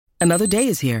Another day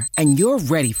is here, and you're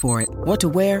ready for it. What to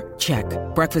wear? Check.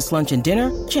 Breakfast, lunch, and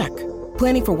dinner? Check.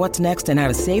 Planning for what's next and how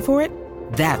to save for it?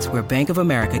 That's where Bank of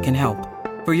America can help.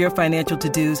 For your financial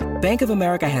to-dos, Bank of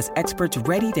America has experts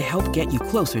ready to help get you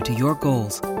closer to your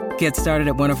goals. Get started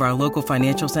at one of our local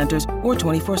financial centers or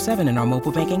 24/7 in our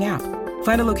mobile banking app.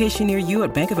 Find a location near you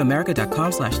at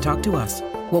bankofamerica.com/talktous.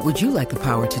 What would you like the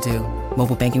power to do?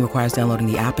 Mobile banking requires downloading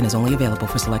the app and is only available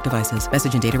for select devices.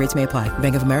 Message and data rates may apply.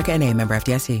 Bank of America N.A., member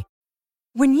FDIC.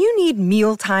 When you need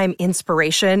mealtime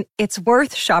inspiration, it's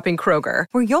worth shopping Kroger,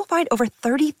 where you'll find over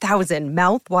 30,000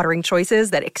 mouth-watering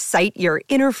choices that excite your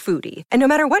inner foodie. And no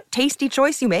matter what tasty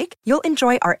choice you make, you'll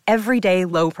enjoy our everyday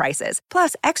low prices,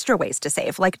 plus extra ways to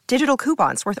save, like digital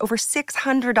coupons worth over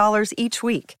 $600 each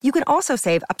week. You can also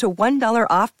save up to $1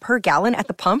 off per gallon at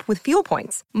the pump with fuel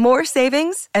points. More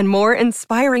savings and more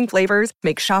inspiring flavors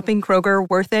make shopping Kroger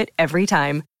worth it every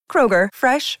time. Kroger,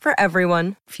 fresh for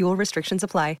everyone. Fuel restrictions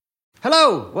apply.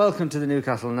 Hello, welcome to the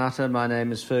Newcastle Natter. My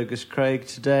name is Fergus Craig.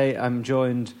 Today I'm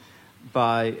joined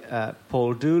by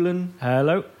Paul Doolan.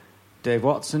 Hello. Dave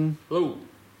Watson. Hello.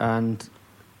 And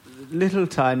little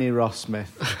tiny Ross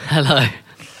Smith. Hello.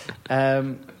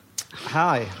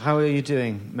 Hi, how are you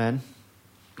doing, men?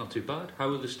 Not too bad.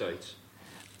 How are the States?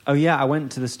 Oh yeah, I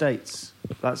went to the States.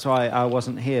 That's why I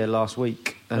wasn't here last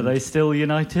week. Are they still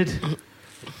united?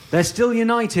 They're still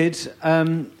united.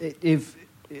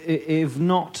 If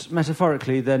not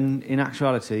metaphorically, then in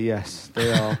actuality, yes,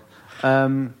 they are.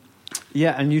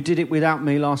 Yeah, and you did it without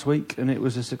me last week, and it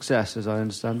was a success, as I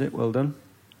understand it. Well done.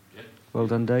 Yeah. Well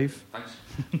done, Dave.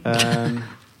 Thanks.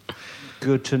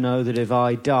 Good to know that if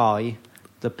I die,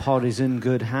 the pod is in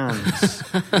good hands.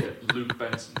 Yeah, Luke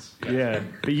Benson's. Yeah,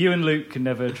 but you and Luke can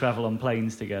never travel on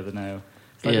planes together now.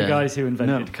 It's like the guys who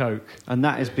invented Coke. And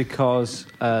that is because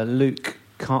Luke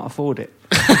can't afford it.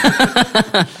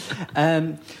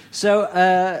 So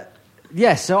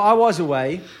I was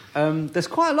away. There's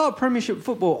quite a lot of Premiership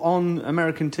football on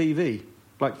American TV,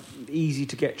 like easy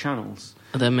to get channels.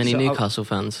 Are there many Newcastle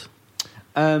fans?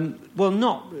 Well,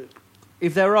 not.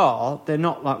 If there are, they're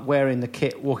not like wearing the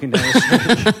kit, walking down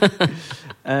the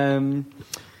street.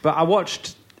 But I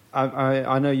watched.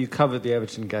 I know you covered the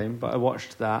Everton game, but I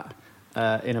watched that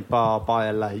in a bar by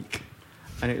a lake,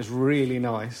 and it was really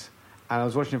nice. And I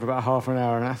was watching it for about half an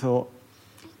hour, and I thought,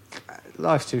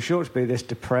 life's too short to be this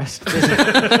depressed, isn't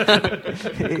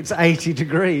it? It's 80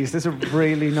 degrees. There's a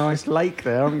really nice lake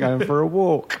there. I'm going for a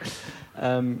walk.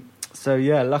 So,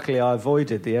 yeah, luckily I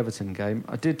avoided the Everton game.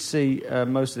 I did see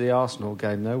most of the Arsenal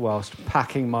game, though, whilst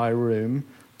packing my room.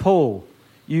 Paul,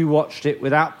 you watched it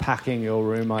without packing your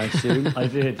room, I assume. I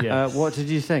did, yes. What did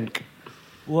you think?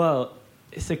 Well,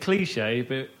 it's a cliche,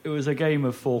 but it was a game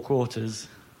of 4 quarters.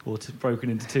 Or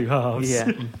broken into 2 halves.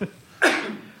 Yeah.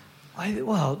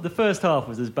 The first half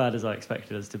was as bad as I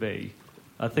expected us to be.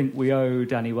 I think we owe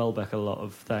Danny Welbeck a lot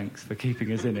of thanks for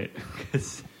keeping us in it.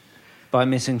 By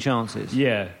missing chances?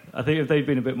 Yeah. I think if they'd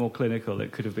been a bit more clinical,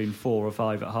 it could have been 4 or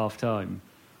 5 at half-time.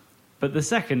 But the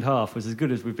second half was as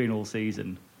good as we've been all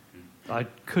season. I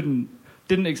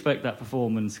didn't expect that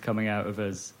performance coming out of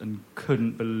us and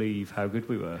couldn't believe how good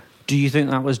we were. Do you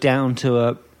think that was down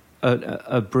to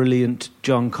a brilliant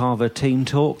John Carver team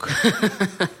talk?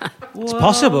 It's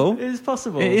possible. It is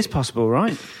possible. It is possible,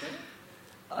 right?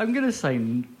 I'm going to say,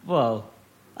 I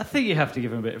think you have to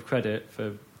give him a bit of credit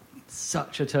for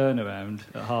such a turnaround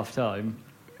at half-time.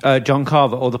 John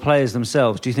Carver or the players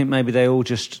themselves, do you think maybe they all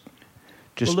just...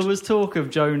 Well, there was talk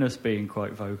of Jonas being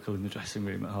quite vocal in the dressing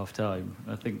room at half-time.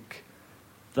 I think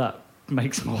that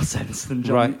makes more sense than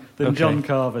John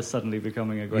Carver suddenly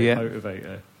becoming a great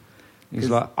motivator. He's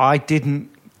like, I didn't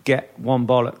get one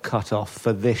bollock cut off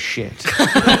for this shit.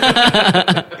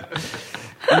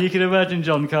 And you can imagine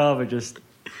John Carver just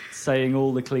saying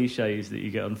all the cliches that you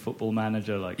get on Football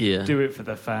Manager, like do it for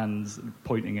the fans,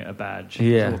 pointing at a badge,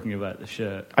 talking about the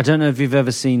shirt. I don't know if you've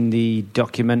ever seen the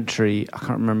documentary, I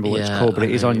can't remember what it's called, but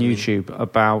it is on YouTube,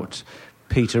 about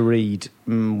Peter Reid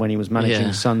when he was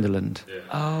managing Sunderland. Yeah.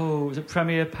 Oh, was it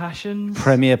Premier Passions?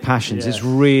 Premier Passions. It's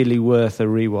really worth a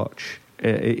rewatch.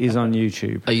 It is on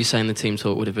YouTube. Are you saying the team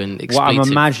talk would have been expletive? What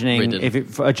I'm imagining, ridden?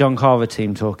 if a John Carver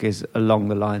team talk is along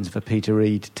the lines of a Peter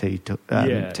Reid team talk.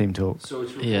 So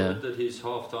it's reported that his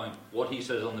half-time, what he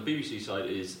says on the BBC side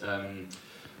is,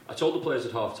 I told the players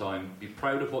at half-time, be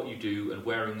proud of what you do and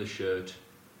wearing the shirt,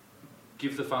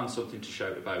 give the fans something to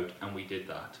shout about, and we did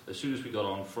that. As soon as we got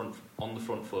on the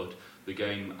front foot, the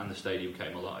game and the stadium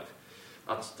came alive.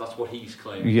 That's what he's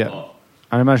claiming. Yeah.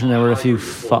 I imagine there were a few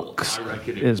fucks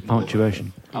as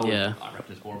punctuation. I reckon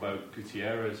it's more about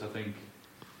Gutierrez, I think.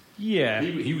 Yeah.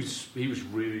 He was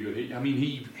really good.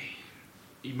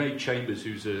 He made Chambers,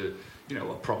 who's a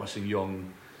a promising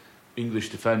young English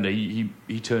defender.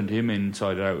 He turned him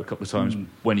inside out a couple of times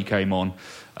when he came on.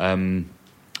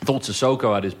 I thought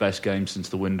Sissoko had his best game since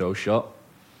the window shut,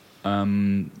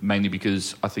 mainly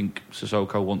because I think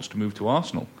Sissoko wants to move to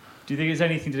Arsenal. Do you think it's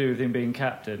anything to do with him being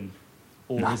captain,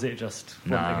 or is it just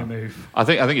wanting a move? I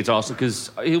think it's Arsenal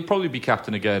because he'll probably be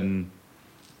captain again.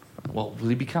 Well, will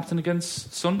he be captain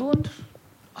against Sunderland?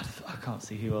 I can't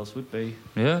see who else would be.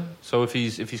 Yeah. So if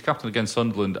he's captain against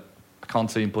Sunderland, I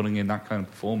can't see him putting in that kind of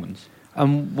performance.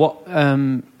 What?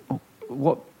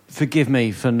 Forgive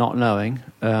me for not knowing,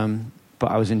 but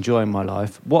I was enjoying my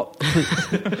life. What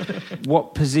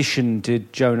position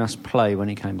did Jonas play when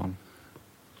he came on?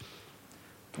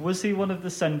 Was he one of the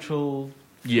central?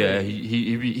 Yeah,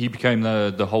 he became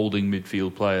the holding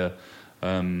midfield player.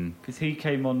 Because he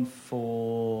came on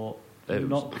for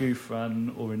not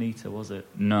Gouffran or Anita, was it?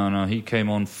 No, he came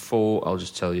on for. I'll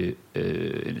just tell you in a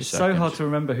it's second. so hard to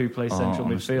remember who plays central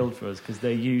midfield for us because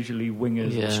they're usually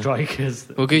wingers or strikers.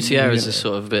 Well, Gutierrez is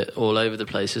sort of a bit all over the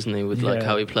place, isn't he, with like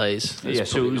how he plays? Yeah,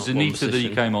 so it was Anita that he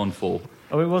came on for.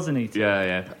 Oh, it was Anita.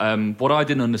 Yeah. What I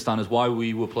didn't understand is why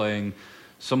we were playing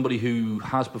somebody who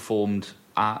has performed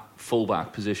at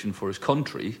fullback position for his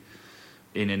country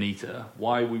in Anita,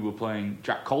 why we were playing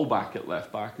Jack Colback at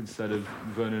left back instead of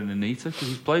Vernon Anita, because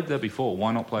he's played there before.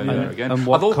 Why not play there again? And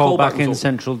what Colback in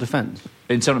central defence?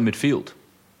 In central midfield.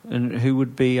 And who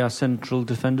would be our central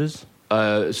defenders?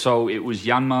 So it was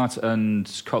Janmaat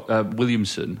and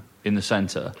Williamson in the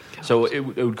centre. So it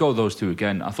would go those two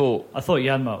again. I thought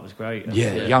Janmaat was great.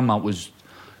 Janmaat was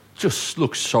just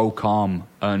looked so calm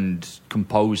and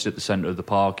composed at the centre of the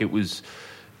park. It was.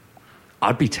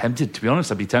 I'd be tempted, to be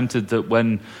honest. I'd be tempted that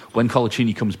when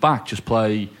Colaccini comes back, just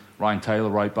play Ryan Taylor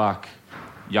right back,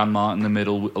 Janmaat in the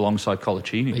middle alongside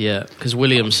Colaccini. Yeah, because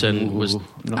Williamson was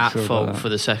at fault for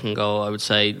the second goal. I would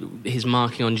say his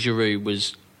marking on Giroud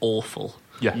was awful.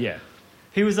 Yeah.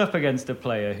 He was up against a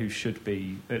player who should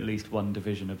be at least one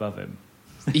division above him.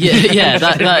 Yeah,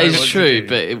 that is true,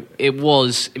 but it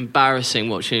was embarrassing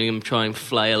watching him try and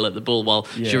flail at the ball while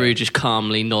Giroud just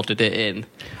calmly nodded it in.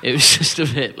 It was just a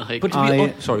bit like... But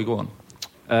sorry, go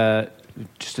on.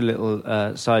 Just a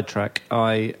little sidetrack.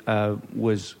 I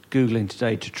was Googling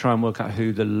today to try and work out who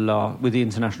with the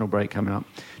international break coming up,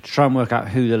 to try and work out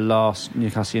who the last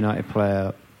Newcastle United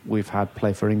player we've had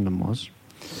play for England was.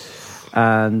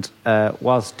 And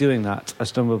whilst doing that, I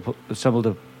stumbled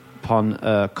upon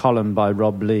a column by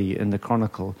Rob Lee in the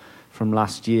Chronicle from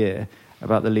last year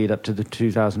about the lead up to the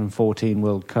 2014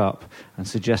 World Cup and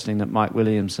suggesting that Mike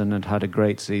Williamson had a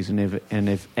great season and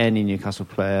if any Newcastle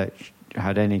player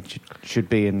should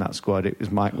be in that squad, it was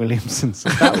Mike Williamson. So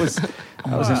that was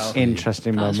an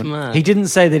interesting moment. Mad. He didn't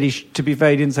say that to be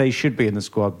fair, he didn't say he should be in the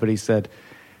squad, but he said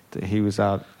that he was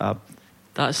our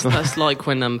That's like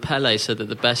when Pele said that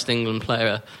the best England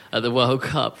player at the World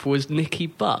Cup was Nicky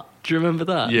Butt. Do you remember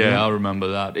that? Yeah, I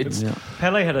remember that.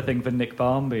 Pele had a thing for Nick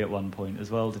Barmby at one point as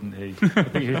well, didn't he? I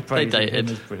think he was praising him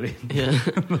as brilliant. Yeah.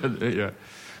 Yeah.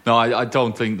 No, I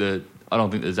don't think there's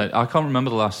any... I can't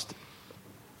remember the last...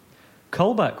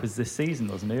 Colback was this season,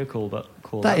 wasn't he? A callback.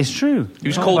 That is true. He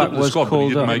was called up to the squad, but he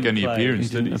didn't make any appearance,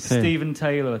 did he? Stephen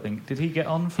Taylor, I think. Did he get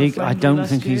on for I don't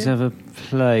think he's ever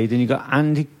played. Then you got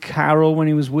Andy Carroll when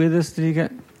he was with us. Did he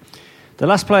get... The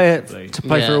last player to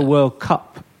play for a World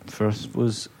Cup for us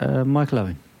was Michael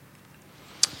Owen.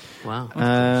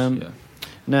 Wow.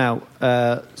 Now,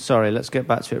 sorry, let's get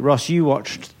back to it. Ross, you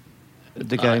watched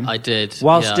the game. I did.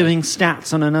 Whilst doing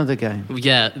stats on another game.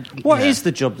 Yeah. What is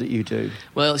the job that you do?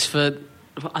 Well, it's for...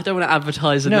 I don't want to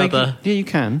advertise another... You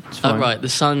can. It's fine. Right, the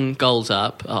Sun Goals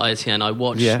app at ITN. I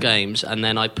watch games and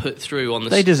then I put through on the...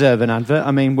 They deserve an advert.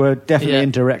 I mean, we're definitely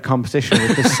in direct competition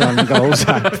with the Sun Goals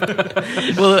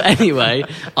app. Well, anyway,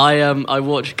 I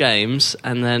watch games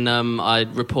and then I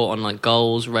report on like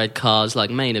goals, red cards, like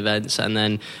main events, and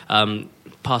then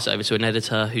pass it over to an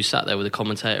editor who sat there with a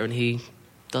commentator and he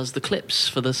does the clips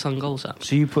for the Sun Goals app.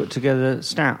 So you put together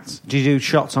stats. Do you do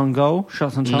shots on goal,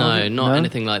 shots on target? No, not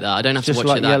anything like that. I don't have to watch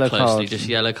like it that closely. Cards. Just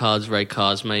yellow cards, red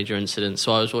cards, major incidents.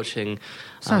 So I was watching...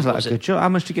 Sounds like a good job. How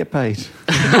much do you get paid?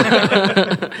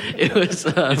 It was...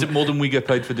 Is it more than we get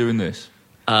paid for doing this?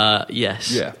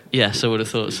 Yes. Yeah. Yes, I would have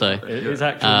thought so. It is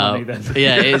actual money then.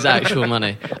 Yeah, it is actual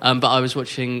money. But I was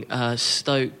watching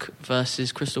Stoke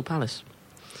versus Crystal Palace.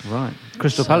 Right.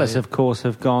 Crystal Palace, of course,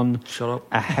 have gone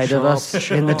ahead of us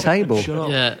in the table.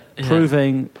 Yeah.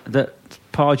 Proving that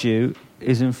Pardew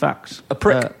is, in fact, a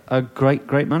prick. A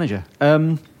great manager.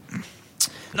 No,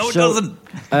 it doesn't.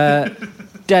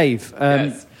 Dave,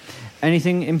 Yes.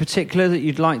 anything in particular that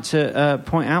you'd like to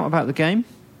point out about the game?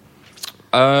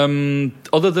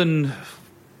 Other than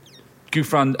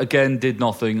Gouffran again did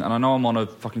nothing, and I know I'm on a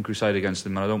fucking crusade against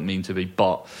him, and I don't mean to be,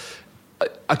 but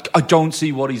I don't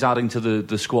see what he's adding to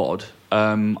the squad.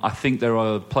 I think there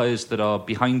are players that are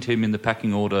behind him in the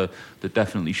pecking order that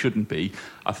definitely shouldn't be.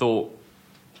 I thought,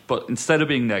 but instead of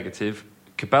being negative,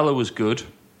 Cabella was good.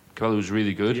 Cabella was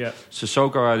really good. Yeah.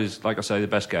 Sissoko had his, like I say, the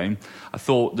best game. I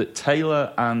thought that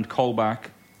Taylor and Colback,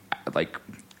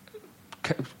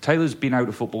 Taylor's been out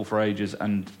of football for ages,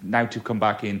 and now to come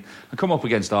back in and come up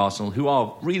against Arsenal, who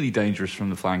are really dangerous from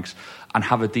the flanks, and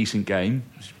have a decent game,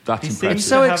 that's impressive. It's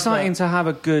so to have exciting to have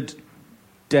a good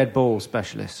dead ball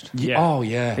specialist. Yeah. Oh,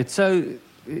 yeah.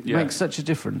 It makes such a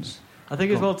difference. I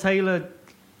think as well, Taylor,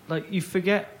 like, you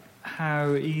forget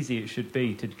how easy it should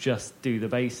be to just do the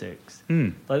basics.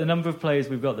 Like the number of players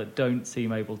we've got that don't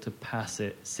seem able to pass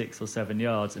it 6 or 7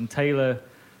 yards, and Taylor,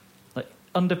 like,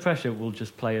 under pressure, will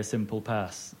just play a simple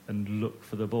pass and look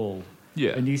for the ball.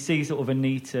 Yeah. And you see sort of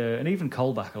Anita and even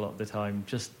Colback a lot of the time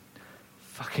just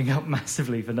fucking up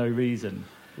massively for no reason.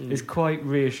 It's quite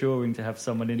reassuring to have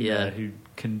someone in there who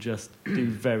can just do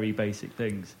very basic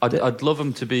things. I'd love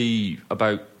him to be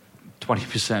about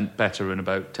 20% better and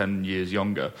about 10 years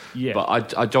younger. Yeah.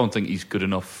 But I don't think he's good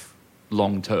enough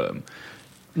long term.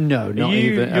 No, not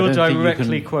even. You're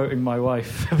directly quoting my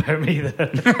wife about me there.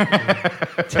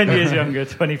 10 years younger,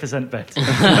 20%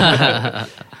 better.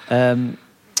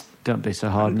 Don't be so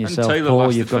hard on And yourself, Taylor Paul.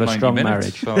 lasted You've for got a 90 strong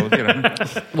minutes, marriage. So, you know.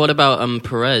 What about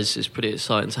Perez? It's pretty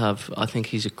exciting to have. I think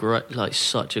he's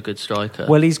such a good striker.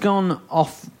 Well, he's gone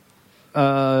off.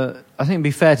 I think it'd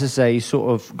be fair to say he's sort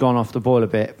of gone off the boil a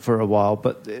bit for a while,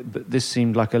 but this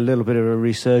seemed like a little bit of a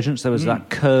resurgence. There was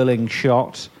that curling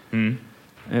shot.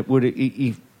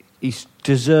 He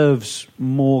deserves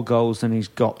more goals than he's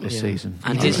got this season,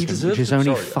 And which is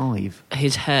only 5.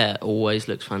 His hair always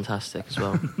looks fantastic as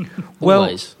well. Well,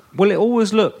 Always. it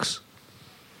always looks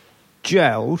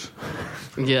gelled.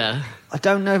 Yeah. I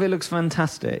don't know if it looks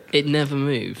fantastic. It never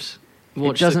moves.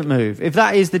 It doesn't move. If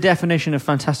that is the definition of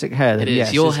fantastic hair, then It is.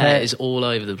 yes. Your his hair is all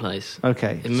over the place.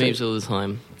 Okay. It moves all the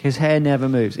time. His hair never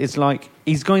moves. It's like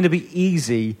he's going to be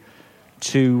easy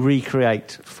to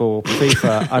recreate for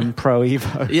FIFA and Pro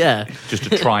Evo. Yeah. Just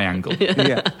a triangle.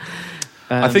 Yeah.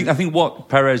 I think what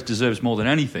Perez deserves more than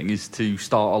anything is to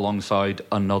start alongside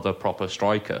another proper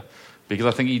striker, because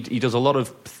I think he does a lot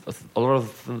of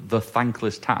the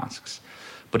thankless tasks,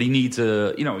 but he needs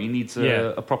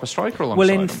a proper striker alongside Well,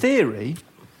 in him. theory,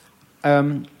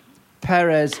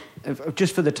 Perez,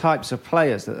 just for the types of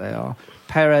players that they are,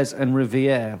 Perez and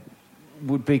Riviere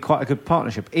would be quite a good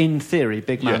partnership. In theory,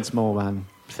 big man, small man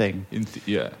thing.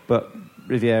 But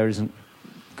Riviere isn't,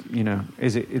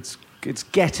 it's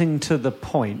getting to the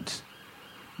point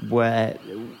where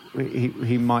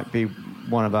he might be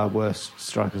one of our worst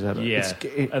strikers ever. Yeah,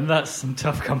 and that's some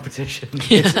tough competition.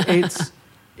 It's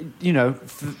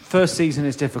first season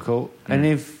is difficult, and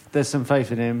if there's some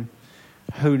faith in him,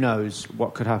 who knows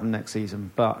what could happen next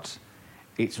season? But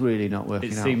it's really not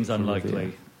working out. It seems for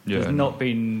unlikely.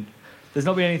 Riviere. There's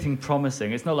not been anything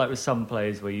promising. It's not like with some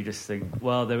players where you just think,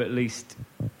 well, they're at least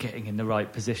getting in the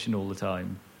right position all the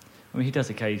time. I mean, he does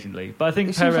occasionally, but I think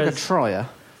He Perez. seems like a trier.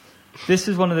 This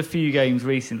is one of the few games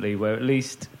recently where at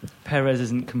least Perez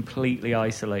isn't completely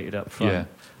isolated up front.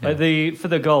 Yeah. Like for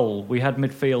the goal, we had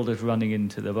midfielders running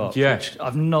into the box, Yeah. which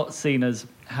I've not seen us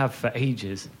have for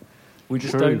ages. We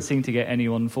just True. don't seem to get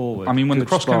anyone forward. I mean, when Good the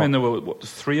cross spot. came in, there were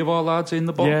 3 of our lads in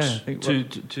the box. Yeah, I think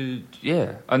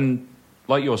and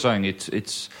like you're saying,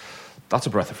 it's that's a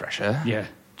breath of fresh air. Yeah.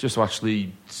 Just to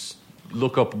actually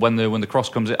look up when the cross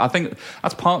comes in. I think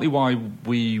that's partly why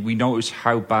we notice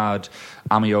how bad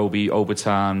Amiobi,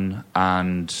 Obertan,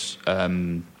 and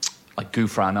like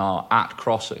Gouffran are at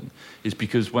crossing, is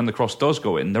because when the cross does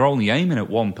go in, they're only aiming at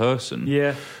one person.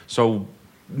 Yeah. So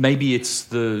maybe it's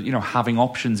the having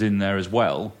options in there as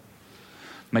well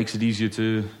makes it easier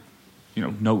to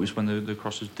notice when the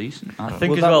cross is decent. I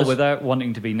think as well, without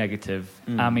wanting to be negative,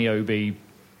 Amiobi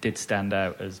did stand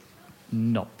out as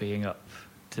not being up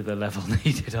to the level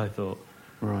needed, I thought.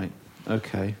 Right.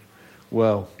 Okay.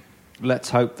 Well, let's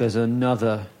hope there's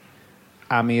another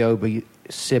Amiobi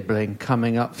sibling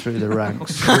coming up through the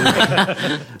ranks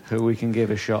who we can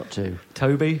give a shot to.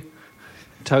 Toby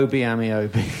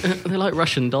Amiobi. They're like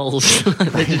Russian dolls.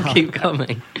 They just keep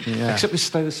coming. Yeah. Except we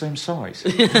stay the same size.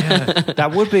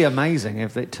 That would be amazing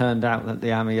if it turned out that the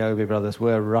Amiobi brothers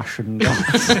were Russian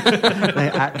dolls. They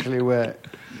actually were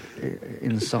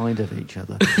inside of each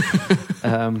other.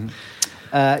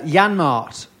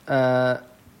 Janmaat,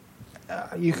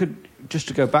 you could, just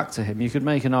to go back to him, you could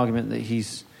make an argument that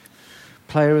he's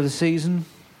player of the season.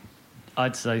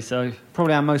 I'd say so.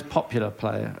 Probably our most popular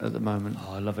player at the moment.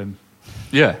 Oh, I love him.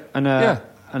 Yeah. And a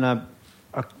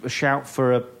a shout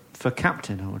for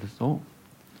captain, I would have thought.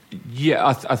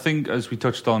 Yeah, I think as we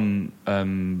touched on,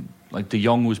 like De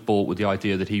Jong was bought with the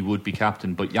idea that he would be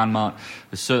captain, but Janmaat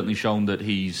has certainly shown that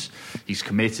he's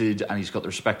committed and he's got the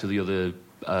respect of the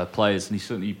other players, and he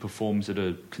certainly performs at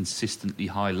a consistently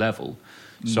high level.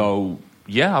 So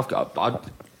yeah,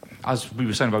 as we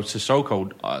were saying about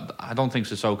Sissoko, I don't think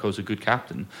Sissoko's a good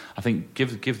captain. I think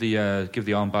give the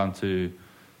armband to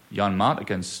Janmaat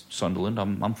against Sunderland.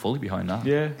 I'm fully behind that.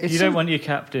 Yeah, It's you don't want your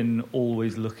captain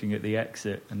always looking at the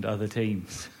exit and other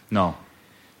teams. No.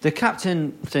 The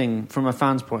captain thing, from a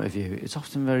fan's point of view, it's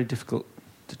often very difficult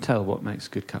to tell what makes a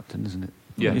good captain, isn't it?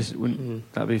 Yeah.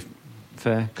 Wouldn't that be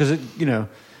fair? Because,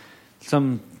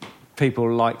 some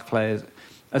people like players.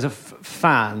 As a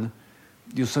fan,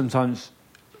 you'll sometimes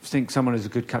think someone is a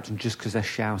good captain just because they're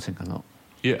shouting a lot.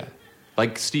 Yeah.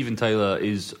 Like Stephen Taylor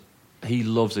he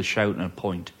loves a shout and a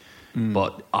point,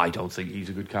 but I don't think he's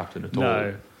a good captain at all.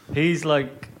 No, he's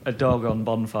like a dog on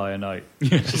bonfire night,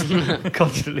 just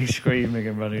constantly screaming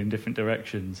and running in different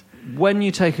directions. When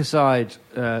you take aside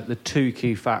the two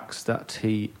key facts that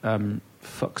he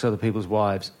fucks other people's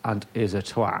wives and is a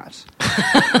twat,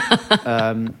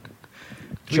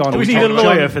 we need a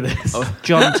lawyer for this.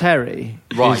 John Terry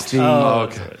Right. is the...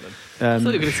 Okay. I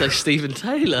thought you were going to say Stephen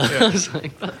Taylor. I was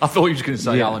like, I thought he was going to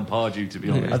say Alan Pardew, to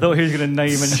be honest. I thought he was going to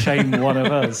name and shame one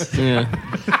of us. yeah.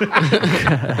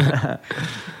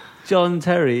 John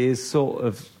Terry is sort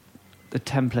of the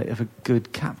template of a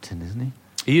good captain, isn't he?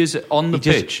 He is on the He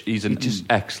just- pitch. He's an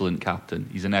excellent captain.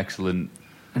 He's an excellent.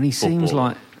 And he seems Football.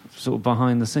 like sort of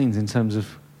behind the scenes in terms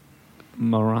of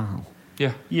morale.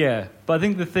 Yeah. Yeah, but I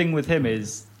think the thing with him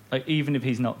is, like, even if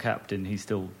he's not captain, he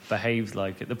still behaves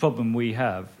like it. The problem we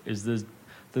have is there's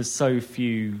so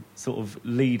few sort of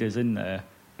leaders in there.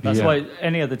 That's Yeah. why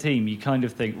any other team, you kind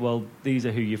of think, well, these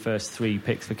are who your first three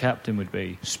picks for captain would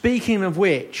be. Speaking of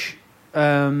which,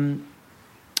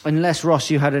 unless Ross,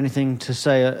 you had anything to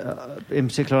say in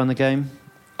particular on the game?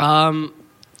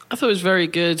 I thought it was very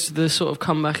good, the sort of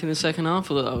comeback in the second half. I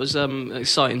thought that was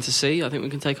exciting to see. I think we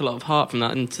can take a lot of heart from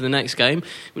that into the next game,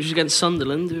 which is against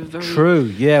Sunderland, who are very True,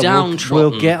 yeah.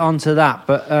 downtrodden. We'll get onto that.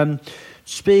 But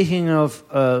speaking of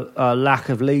lack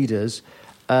of leaders,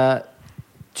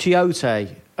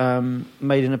 Tiote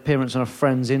made an appearance on a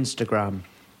friend's Instagram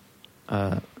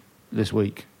this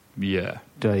week, Yeah.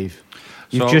 Dave.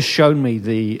 You've So- just shown me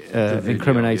the video,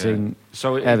 incriminating yeah.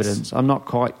 So it's- evidence. I'm not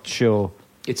quite sure.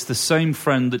 It's the same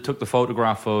friend that took the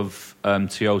photograph of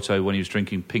Tiote when he was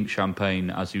drinking pink champagne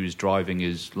as he was driving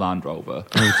his Land Rover.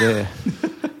 Oh dear.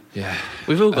 Yeah.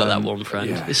 We've all got that one friend.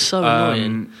 yeah. It's so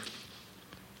annoying.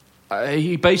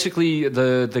 He basically,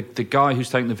 the guy who's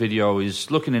taking the video is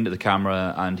looking into the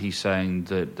camera and he's saying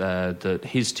that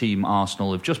his team,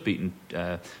 Arsenal, have just beaten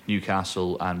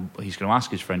Newcastle, and he's going to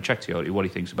ask his friend Cheick Tiote what he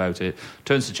thinks about it.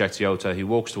 Turns to Cheick Tiote, who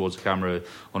walks towards the camera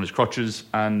on his crutches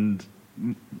and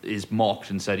is mocked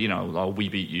and said, oh, we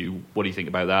beat you, what do you think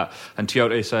about that? And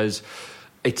Tiote says,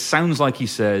 it sounds like he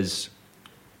says,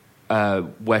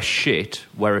 we're shit,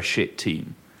 we're a shit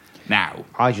team. Now,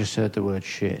 I just heard the word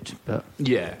shit, but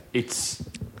yeah, it's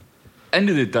end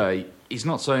of the day. He's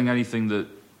not saying anything that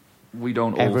we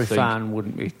don't all every think. fan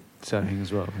wouldn't be saying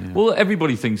as well. Yeah. Well,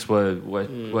 everybody thinks we're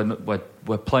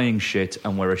playing shit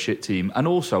and we're a shit team. And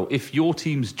also, if your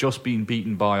team's just been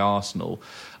beaten by Arsenal,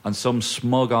 and some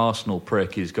smug Arsenal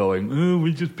prick is going, "Oh,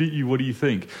 we just beat you. What do you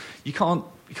think?" You can't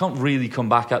really come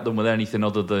back at them with anything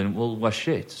other than, "Well, we're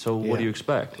shit. So what do you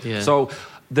expect?" Yeah. So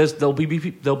there'll be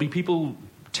people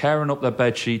tearing up their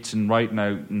bed sheets and writing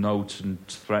out notes and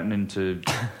threatening to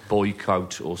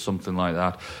boycott or something like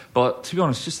that. But to be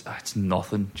honest, it's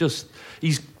nothing. Just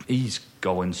he's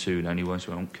going soon anyway,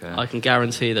 so I don't care. I can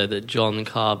guarantee, though, that John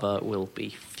Carver will be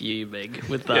fuming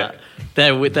with that.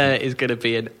 There is going to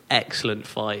be an excellent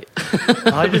fight.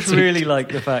 I just really like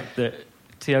the fact that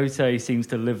Tiote seems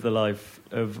to live the life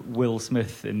of Will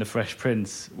Smith in The Fresh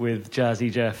Prince, with Jazzy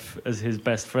Jeff as his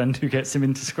best friend who gets him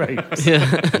into scrapes.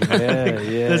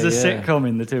 There's a sitcom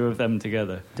in the two of them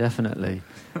together. Definitely.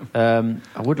 I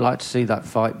would like to see that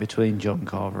fight between John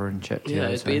Carver and Cheick Tiote. Yeah,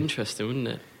 it'd be interesting, wouldn't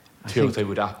it? Tiote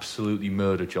would absolutely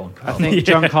murder John Carver. I think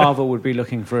John Carver would be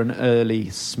looking for an early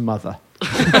smother.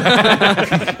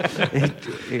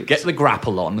 Get the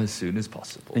grapple on as soon as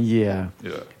possible. Yeah.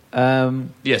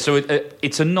 Yeah, so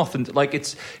it's a nothing. Like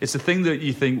it's a thing that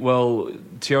you think, well,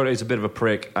 Tiote is a bit of a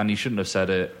prick and he shouldn't have said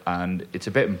it, and it's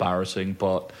a bit embarrassing,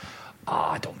 but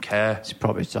I don't care. Should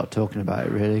probably start talking about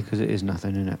it, really, because it is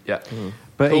nothing, isn't it? Yeah,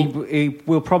 But Cool. he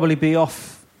will probably be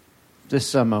off this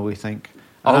summer, we think.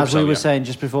 I And hope as so, we were yeah. saying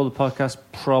just before the podcast,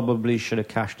 probably should have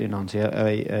cashed in onto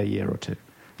a year or two.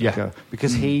 go.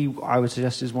 Because he, I would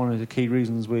suggest, is one of the key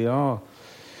reasons we are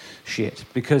shit.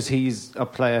 Because he's a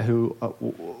player who, at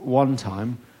one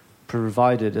time,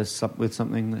 provided us with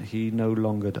something that he no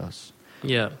longer does.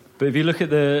 Yeah. But if you look at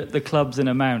the clubs and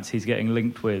amounts he's getting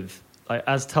linked with, like,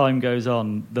 as time goes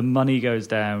on, the money goes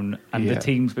down and the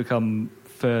teams become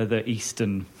further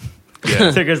eastern.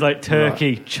 Yeah. So it goes like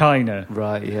Turkey, China.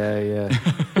 Right, yeah.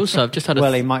 Also, I've just had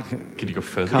he might... Could you go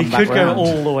further? He could go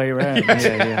all the way around.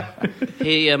 yeah.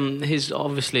 His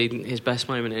obviously his best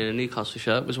moment in a Newcastle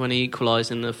shirt was when he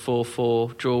equalised in the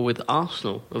 4-4 draw with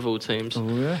Arsenal, of all teams. Oh,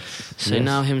 yeah. So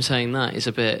now him saying that is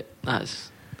a bit...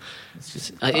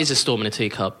 it is a storm in a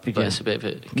teacup, but it's a bit of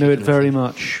it. No, it very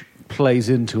much plays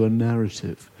into a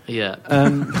narrative. Yeah.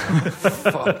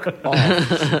 Fuck off.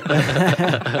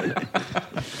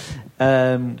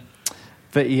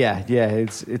 But yeah,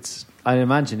 it's. I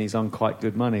imagine he's on quite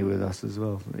good money with us as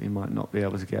well. That he might not be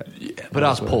able to get. Yeah, but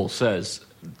as Paul says,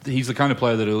 he's the kind of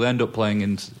player that he'll end up playing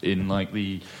in like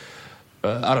the.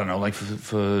 I don't know, like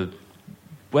for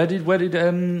where did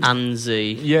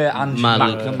Anzi,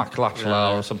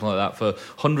 Maclachlan or something like that for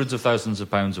hundreds of thousands of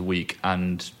pounds a week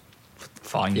and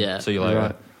fine. Yeah. See you later.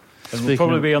 Right. And we'll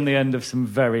probably be on the end of some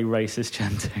very racist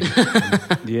chanting.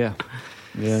 Yeah.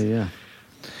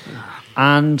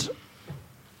 And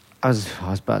I was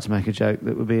about to make a joke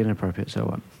that would be inappropriate, so I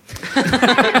won't.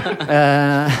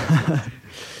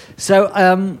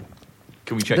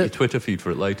 Can we check your Twitter feed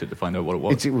for it later to find out what it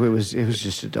was? It was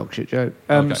just a dog shit joke.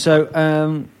 Okay.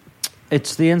 So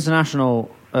it's the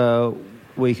international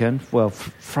weekend. Well,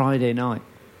 Friday night,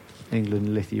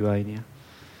 England, Lithuania.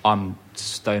 I'm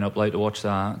staying up late to watch that.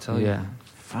 I tell you. Yeah,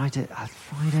 Friday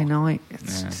night.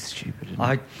 It's stupid. Isn't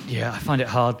it? I find it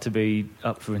hard to be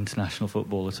up for international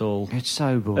football at all. It's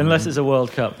so boring. Unless it's a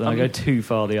World Cup, then I go too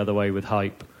far the other way with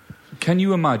hype. Can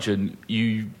you imagine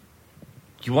you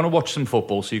want to watch some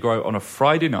football, so you go out on a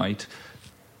Friday night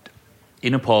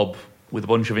in a pub with a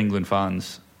bunch of England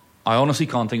fans. I honestly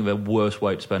can't think of a worse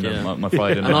way to spend my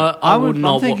Friday night.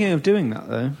 I'm thinking of doing that,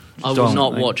 though. I will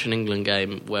not watch an England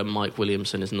game where Mike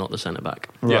Williamson is not the centre-back.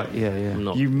 Right, yeah. I'm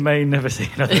not. You may never see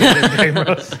another England game,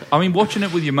 Ross. I mean, watching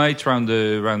it with your mates around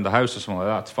the house or something like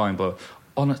that's fine, but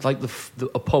on it, like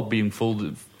a pub being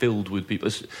filled with people,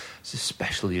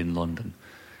 especially in London.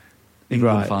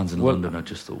 England fans in London are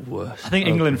just the worst. I think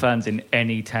England fans in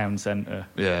any town centre.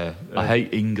 Yeah, I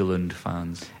hate England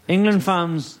fans. England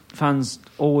fans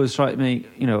always strike me,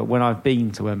 when I've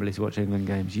been to Wembley to watch England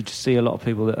games, you just see a lot of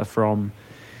people that are from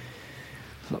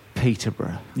like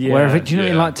Peterborough. Wherever, do you know,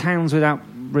 in like towns without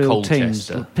real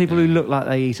Colchester. teams? People who look like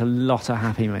they eat a lot of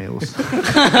Happy Meals.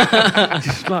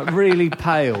 Just like really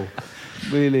pale.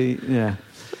 Really, yeah.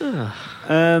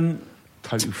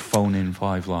 Totally phone in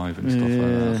 5 Live and stuff like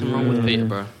that. What's wrong with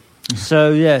Peterborough?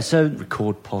 So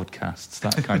record podcasts,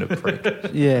 that kind of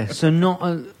prick. Yeah, so not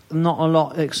a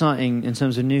lot exciting in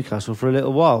terms of Newcastle for a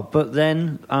little while. But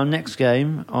then our next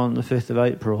game on the 5th of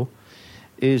April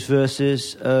is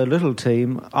versus a little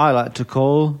team I like to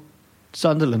call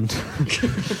Sunderland.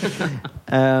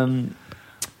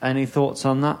 Any thoughts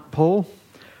on that, Paul?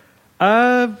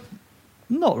 Not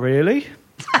really.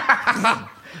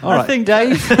 All right,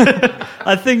 Dave.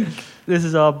 I think this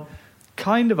is our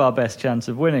best chance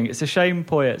of winning. It's a shame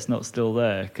Poyet's not still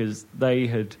there, because they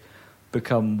had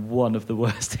become one of the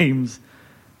worst teams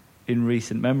in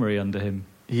recent memory under him.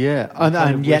 Yeah,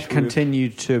 and yet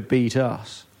continued to beat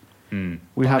us.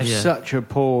 We have such a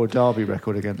poor derby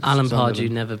record against Alan Sunderland. Pardew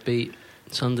never beat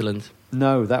Sunderland.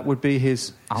 No, that would be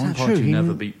his... Alan Pardew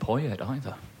never beat Poyet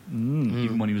either,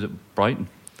 even when he was at Brighton.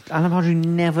 Alan Pardew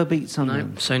never beat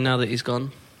Sunderland. No. So now that he's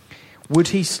gone... Would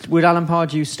Alan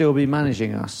Pardew still be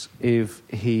managing us if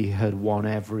he had won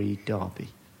every derby?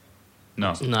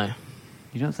 No.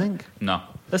 You don't think? No.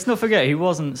 Let's not forget, he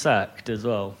wasn't sacked as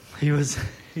well. He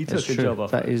took the job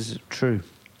offer. That is true.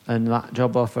 And that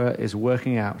job offer is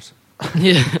working out.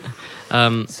 Yeah.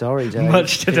 Sorry, Dave.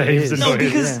 Much to Dave's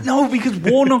annoyance. Because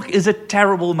Warnock is a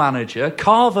terrible manager.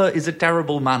 Carver is a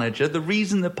terrible manager. The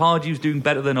reason that Pardew's doing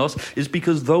better than us is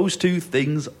because those two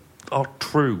things are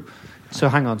true. So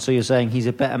hang on, so you're saying he's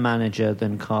a better manager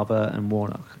than Carver and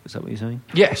Warnock? Is that what you're saying?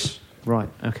 Yes. Right,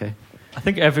 okay. I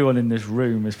think everyone in this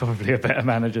room is probably a better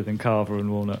manager than Carver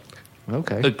and Warnock.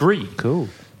 Okay. Agree. Cool.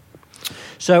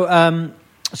 So,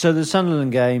 the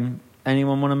Sunderland game,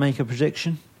 anyone want to make a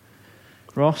prediction?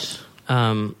 Ross?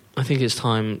 I think it's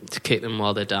time to kick them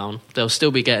while they're down. They'll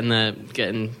still be getting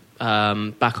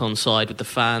back on side with the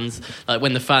fans. Like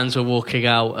when the fans were walking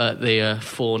out at the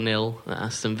 4-0 at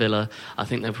Aston Villa, I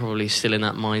think they're probably still in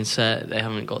that mindset. They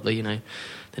haven't got the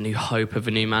the new hope of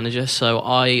a new manager. So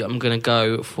I am going to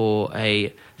go for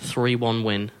a 3-1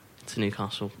 win to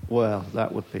Newcastle. Well,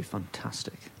 that would be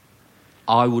fantastic.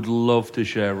 I would love to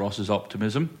share Ross's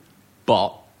optimism,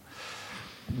 but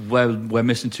we're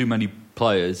missing too many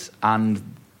players, and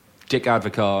Dick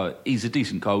Advocaat, he's a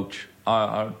decent coach.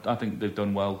 I think they've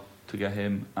done well to get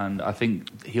him, and I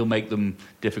think he'll make them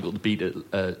difficult to beat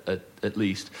at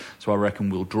least. So I reckon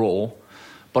we'll draw,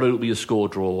 but it'll be a score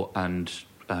draw, and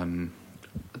then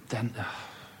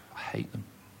I hate them.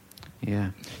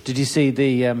 Yeah. Did you see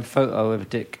the photo of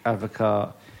Dick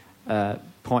Advocaat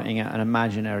pointing at an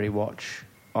imaginary watch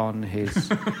on his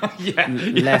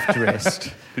left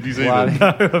wrist? Did you see that? No,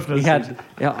 I've not He had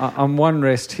on one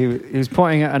wrist. He was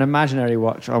pointing at an imaginary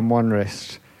watch on one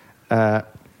wrist,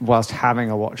 whilst having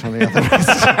a watch on the other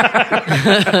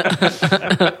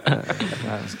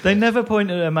wrist. They never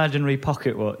point at an imaginary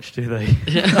pocket watch, do they?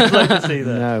 I'd like to see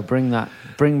that. No, bring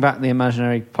back the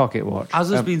imaginary pocket watch. As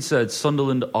has been said,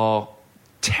 Sunderland are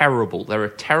terrible. They're a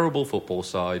terrible football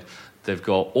side. They've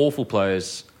got awful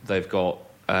players. They've got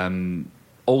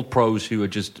old pros who are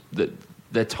just...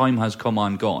 Their time has come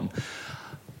and gone.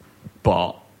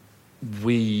 But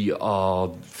we are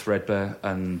threadbare,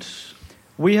 and...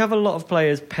 We have a lot of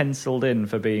players penciled in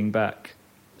for being back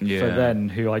for then,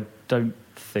 who I don't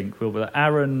think will be.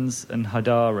 Aarons and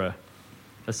Hadara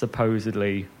are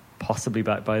supposedly possibly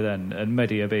back by then, and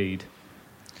Mehdi Abeid.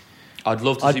 I'd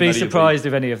love to I'd see be Mehdi surprised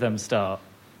if any of them start.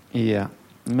 Yeah.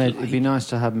 It'd be nice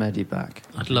to have Mehdi back.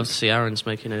 I'd love to see Aaron's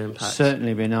making an impact.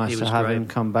 Certainly be nice He to was have great. him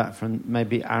come back from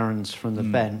maybe Aaron's from the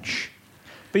bench.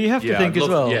 But you have to think as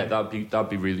well. Yeah, that'd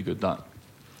be really good. That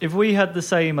If we had the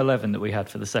same 11 that we had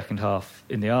for the second half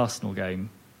in the Arsenal game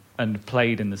and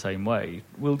played in the same way,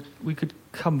 we could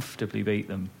comfortably beat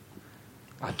them.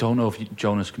 I don't know if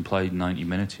Jonas can play 90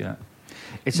 minutes yet.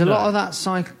 It's a lot of that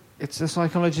it's the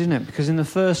psychology, isn't it? Because in the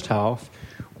first half,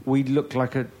 we looked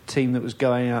like a team that was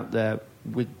going out there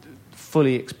with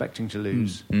fully expecting to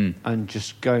lose and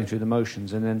just going through the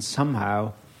motions, and then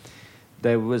somehow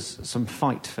there was some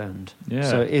fight found. Yeah.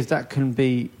 So if that can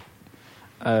be,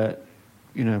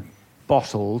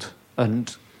 bottled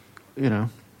and,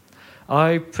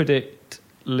 I predict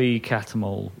Lee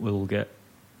Catamol will get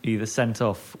either sent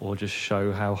off or just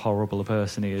show how horrible a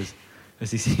person he is, as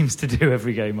he seems to do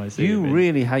every game I see. you him in.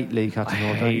 really hate Lee I Catamol,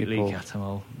 don't hate you, Lee Paul?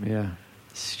 Catamol. Yeah.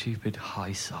 Stupid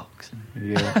high socks.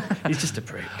 Yeah. He's just a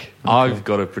prick. I've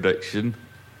got a prediction.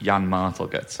 Jan Martel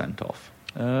gets sent off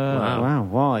Wow.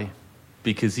 Why?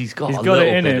 because he's got He's a got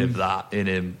little it in bit him. of that in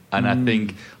him, and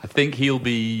I think he'll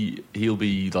be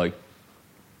like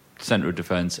centre of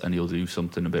defence, and he'll do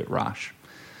something a bit rash.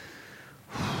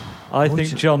 I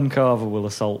think John Carver will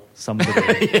assault somebody.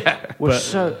 We're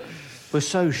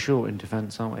so short in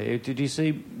defence, aren't we? Did you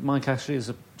see Mike Ashley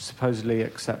has supposedly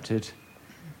accepted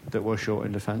that we're short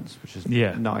in defence, which is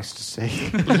nice to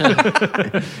see.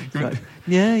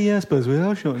 I suppose we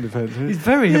are short in defence. He's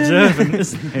very observant,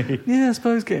 isn't he? Yeah, I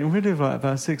suppose getting rid of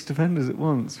about 6 defenders at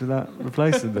once without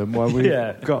replacing them while we've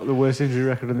got the worst injury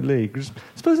record in the league. I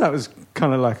suppose that was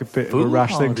kind of like a bit of a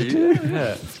rash thing to do.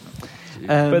 Yeah.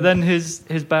 But then his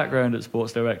background at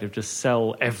Sports Directive, just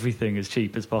sell everything as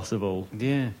cheap as possible.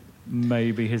 Yeah.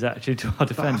 Maybe his attitude to our But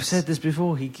defence. I've said this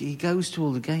before, he goes to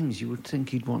all the games. You would think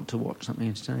he'd want to watch something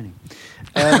entertaining.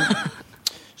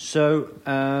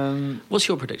 What's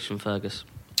your prediction, Fergus?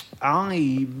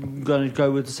 I'm going to go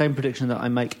with the same prediction that I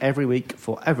make every week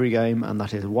for every game, and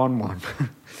that is 1-1.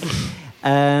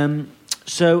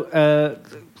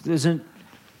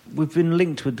 We've been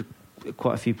linked with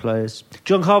quite a few players.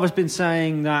 John Carver's been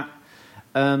saying that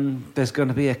there's going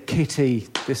to be a kitty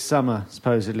this summer,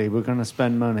 supposedly. We're going to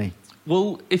spend money.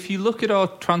 Well, if you look at our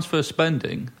transfer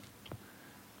spending,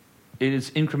 it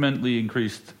is incrementally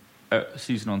increased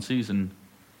season on season.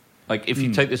 Like, if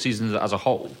you take the season as a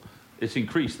whole, it's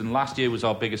increased. And last year was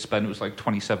our biggest spend. It was like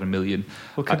 27 million.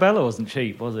 Well, Cabela wasn't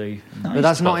cheap, was he? But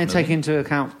that's not taking into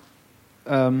account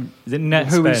Is it net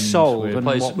who spend? is sold with- and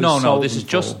Place- what we no, sold this is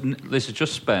them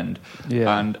just spend.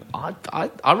 Yeah. And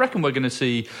I reckon we're going to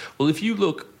see. Well, if you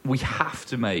look, we have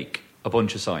to make a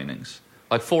bunch of signings,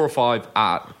 like 4 or 5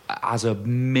 as a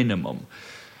minimum.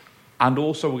 And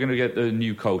also, we're going to get the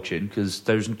new coach in, because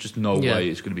there's just no way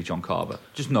it's going to be John Carver.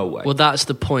 Just no way. Well, that's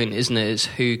the point, isn't it? It's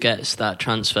who gets that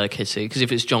transfer kitty. Because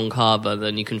if it's John Carver,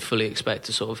 then you can fully expect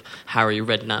a sort of Harry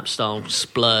Redknapp style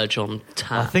splurge on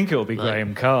I think it will be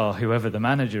Graham Carr, whoever the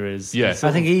manager is. Yeah.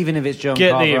 I think even if it's John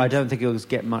Get Carver, the- I don't think he'll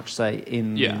get much say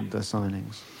in the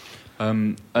signings.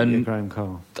 and Graham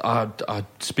Carr. I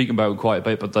speak about it quite a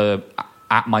bit, but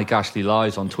at Mike Ashley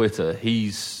Lies on Twitter,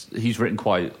 he's written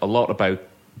quite a lot about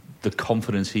the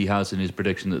confidence he has in his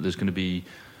prediction that there's going to be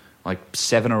like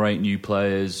 7 or 8 new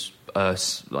players,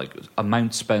 like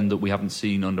amount spend that we haven't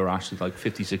seen under Ashley, like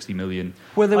 50, 60 million.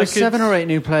 Well, there were 7 or 8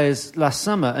 new players last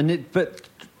summer, but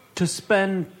to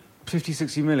spend 50,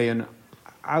 60 million,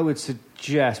 I would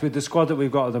suggest, with the squad that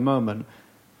we've got at the moment,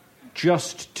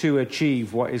 just to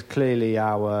achieve what is clearly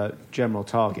our general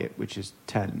target, which is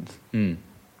 10th,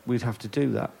 we'd have to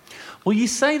do that. Well, you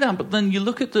say that, but then you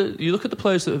look at the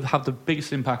players that have the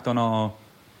biggest impact on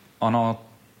our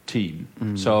team.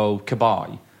 So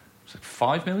Cabaye, it's like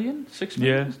 5 million, 6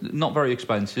 million, not very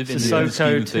expensive.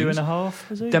 Sissoko 2.5,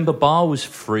 was it? Demba Ba was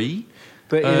free,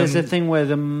 but there's a thing where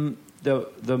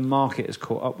the market has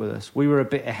caught up with us. We were a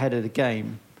bit ahead of the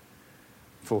game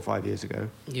 4 or 5 years ago,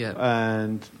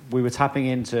 and we were tapping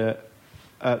into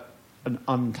an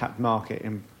untapped market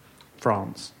in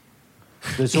France.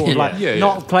 There's sort of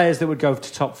not players that would go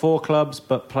to top 4 clubs,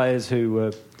 but players who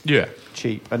were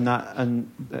cheap, and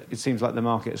it seems like the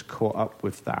market has caught up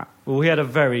with that. Well, we had a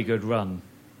very good run,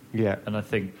 and I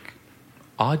think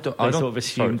I sort of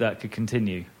assumed that could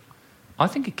continue. I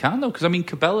think it can, though, because I mean,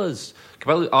 Cabela.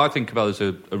 I think Cabela's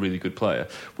a really good player.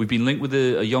 We've been linked with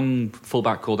a young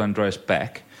fullback called Andreas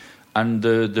Beck, and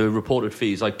the reported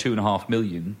fee is like 2.5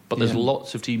 million. But there's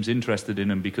lots of teams interested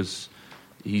in him because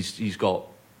he's got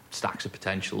stacks of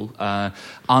potential.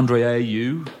 Andre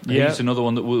Ayew, he's another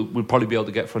one that we'll probably be able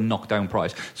to get for a knockdown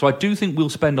price. So I do think we'll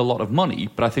spend a lot of money,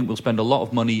 but I think we'll spend a lot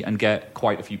of money and get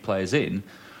quite a few players in.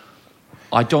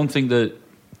 I don't think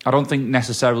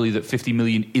necessarily that 50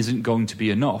 million isn't going to be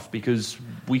enough, because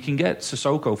we can get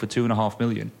Sissoko for 2.5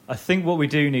 million. I think what we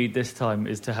do need this time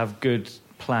is to have good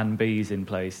plan Bs in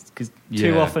place, because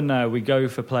too often now we go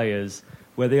for players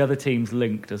where the other teams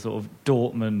linked are sort of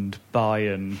Dortmund,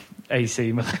 Bayern,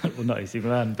 AC Milan, well, not AC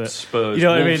Milan, but Spurs, you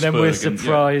know what I mean? Then we're Wolfsburg,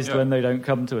 surprised when they don't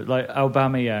come to it. Like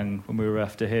Aubameyang, when we were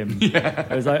after him. It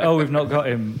was like, oh, we've not got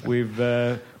him. We've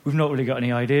not really got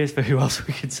any ideas for who else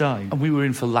we could sign. And we were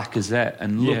in for Lacazette,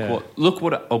 and look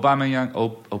what Aubameyang.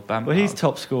 Well, he's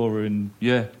top scorer in.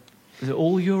 Yeah. Is it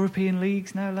all European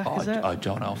leagues now, Lacazette? I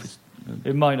don't know if it's...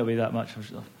 It might not be that much.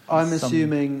 I'm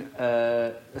assuming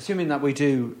that we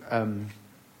do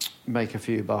make a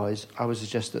few buys. I would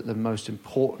suggest that the most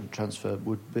important transfer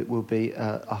will be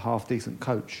a half decent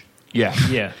coach. Yeah,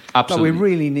 But absolutely. we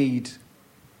really need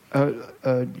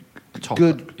a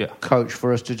good coach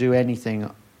for us to do anything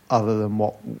other than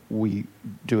what we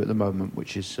do at the moment,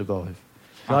 which is survive.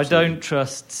 I don't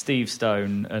trust Steve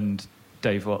Stone and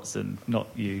Dave Watson, not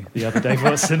you, the other Dave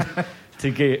Watson, to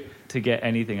get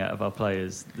anything out of our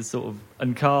players. The sort of,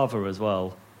 and Carver as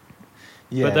well.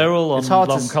 Yeah. But they're all on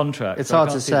long contracts. It's hard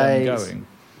to say.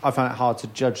 I find it hard to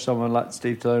judge someone like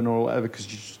Steve Stone or whatever, because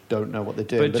you just don't know what they're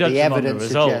doing. But the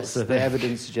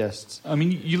evidence suggests. I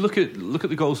mean, you look at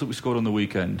the goals that we scored on the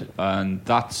weekend, and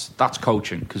that's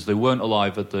coaching, because they weren't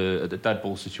alive at the dead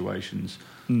ball situations.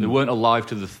 They weren't alive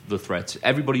to the threats.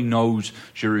 Everybody knows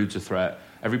Giroud's a threat.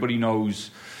 Everybody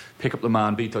knows pick up the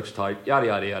man, be touch tight, yada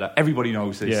yada yada. Everybody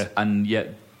knows this, and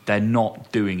yet they're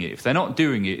not doing it. If they're not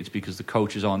doing it, it's because the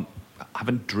coaches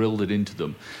haven't drilled it into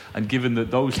them. And given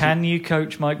that those... Can you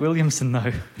coach Mike Williamson, though?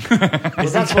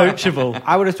 Is he coachable?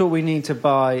 I would have thought we need to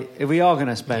buy... If we are going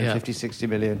to spend 50, 60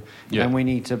 million, then we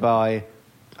need to buy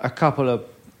a couple of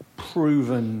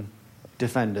proven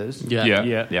defenders.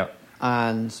 Yeah.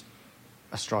 And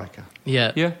a striker.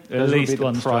 Yeah. At least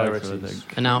one striker, I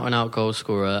think. An out-and-out goal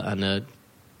scorer and a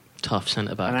tough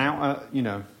centre-back.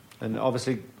 And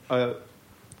obviously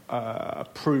a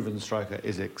proven striker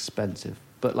is expensive.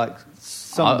 But like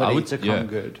somebody to come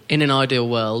good. In an ideal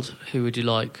world, who would you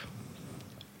like?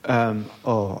 I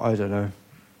don't know.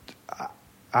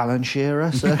 Alan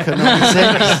Shearer, circa 96.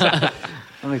 I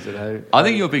don't know. I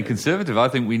think you're being conservative. I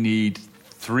think we need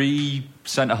 3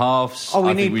 centre halves. Oh,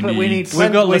 we need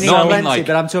plenty.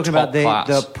 But I'm talking about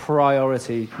the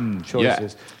priority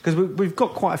choices, because we've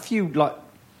got quite a few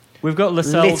we've got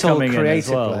Lascelles coming in as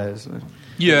well. Players.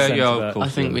 Of course. I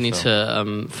think we need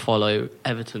to follow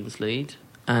Everton's lead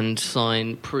and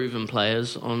sign proven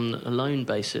players on a loan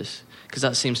basis, because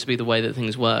that seems to be the way that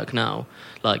things work now.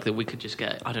 Like that we could just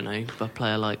get, I don't know, a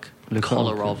player like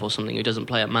Kolarov or something who doesn't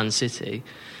play at Man City,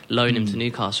 loan him to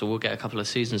Newcastle, we'll get a couple of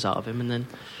seasons out of him, and then...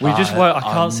 I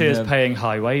can't see us paying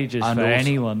high wages for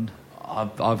anyone.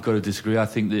 I've got to disagree. I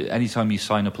think that anytime you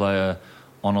sign a player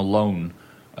on a loan,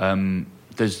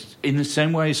 there's, in the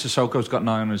same way Sissoko's got an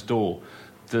eye on his door,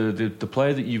 the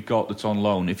player that you've got that's on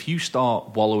loan, if you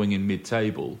start wallowing in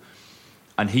mid-table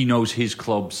and he knows his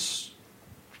club's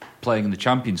playing in the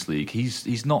Champions League,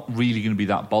 he's not really going to be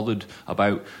that bothered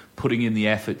about putting in the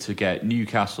effort to get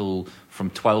Newcastle from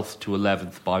 12th to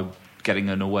 11th by getting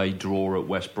an away draw at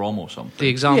West Brom or something. The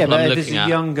example I'm looking at... if it's a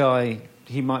young guy,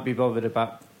 he might be bothered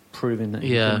about proving that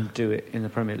he can do it in the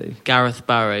Premier League. Gareth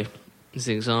Barry is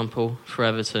the example for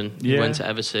Everton. He Yeah. went to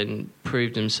Everton,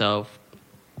 proved himself.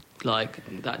 Like,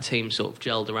 that team sort of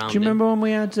gelled around Do you him. remember when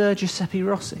we had Giuseppe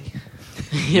Rossi?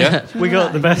 Yeah. We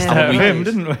got the best Yeah. out of Oh, him, we-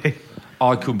 didn't we?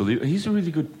 I couldn't believe it. He's a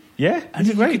really good. Yeah, he's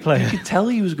a great player. You could tell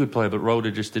he was a good player, but Rhoda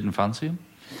just didn't fancy him.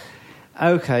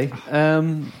 Okay.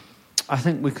 I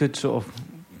think we could sort of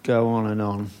go on and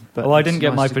on. But I it's didn't get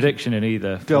nice my to prediction in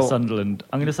either for Go on. Sunderland.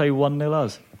 I'm going to say 1-0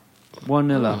 us.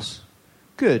 1-0 us.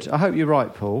 Good. I hope you're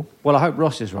right, Paul. Well, I hope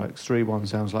Ross is right, because 3-1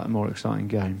 sounds like a more exciting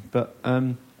game. But,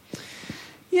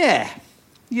 yeah.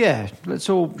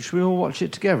 Should we all watch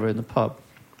it together in the pub?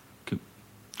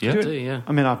 Yeah. Do, yeah.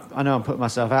 I mean, I know I'm putting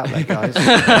myself out there, guys.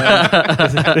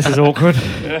 This is awkward.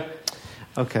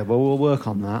 Okay, well, we'll work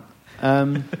on that.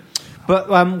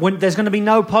 But there's going to be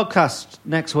no podcast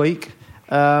next week.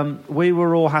 We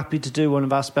were all happy to do one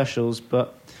of our specials,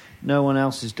 but no one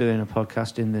else is doing a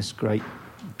podcast in this great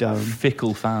dome.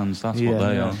 Fickle fans, that's what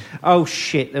they are. Oh,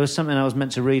 shit, there was something I was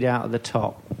meant to read out at the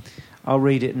top. I'll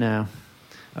read it now.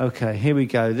 Okay, here we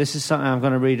go. This is something I'm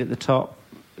going to read at the top.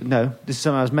 No, this is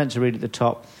something I was meant to read at the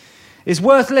top. It's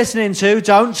worth listening to.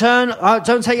 Don't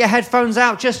take your headphones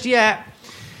out just yet.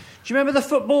 Do you remember the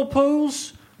football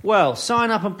pools? Well, sign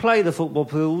up and play the football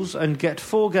pools and get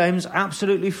 4 games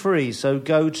absolutely free. So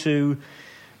go to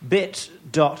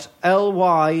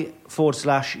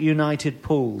bit.ly/United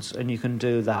Pools and you can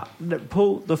do that.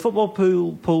 The football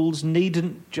pools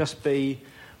needn't just be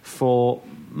for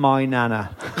my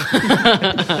nana.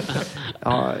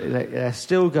 They're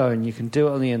still going. You can do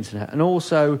it on the internet. And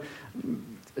also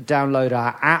download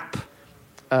our app.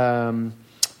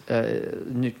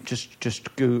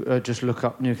 Just look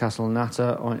up Newcastle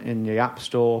Natter in the App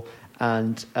Store.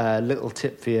 And a little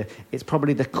tip for you: it's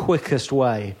probably the quickest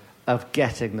way of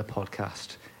getting the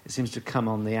podcast. It seems to come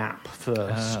on the app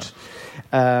first.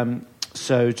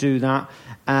 So do that,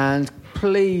 and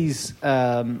please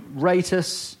rate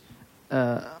us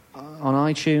on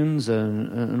iTunes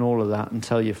and all of that, and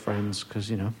tell your friends,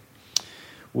 because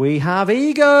we have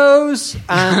egos.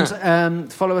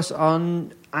 And follow us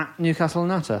on @Newcastle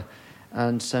Natter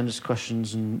and send us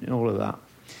questions and all of that.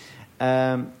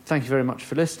 Thank you very much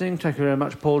for listening. Thank you very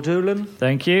much, Paul Doolan.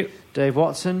 Thank you. Dave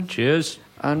Watson. Cheers.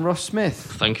 And Ross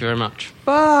Smith. Thank you very much.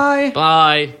 Bye.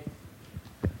 Bye.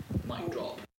 Mic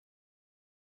drop.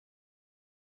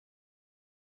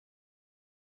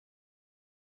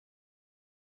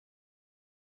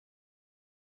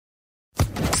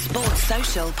 Sports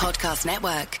Social Podcast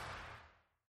Network.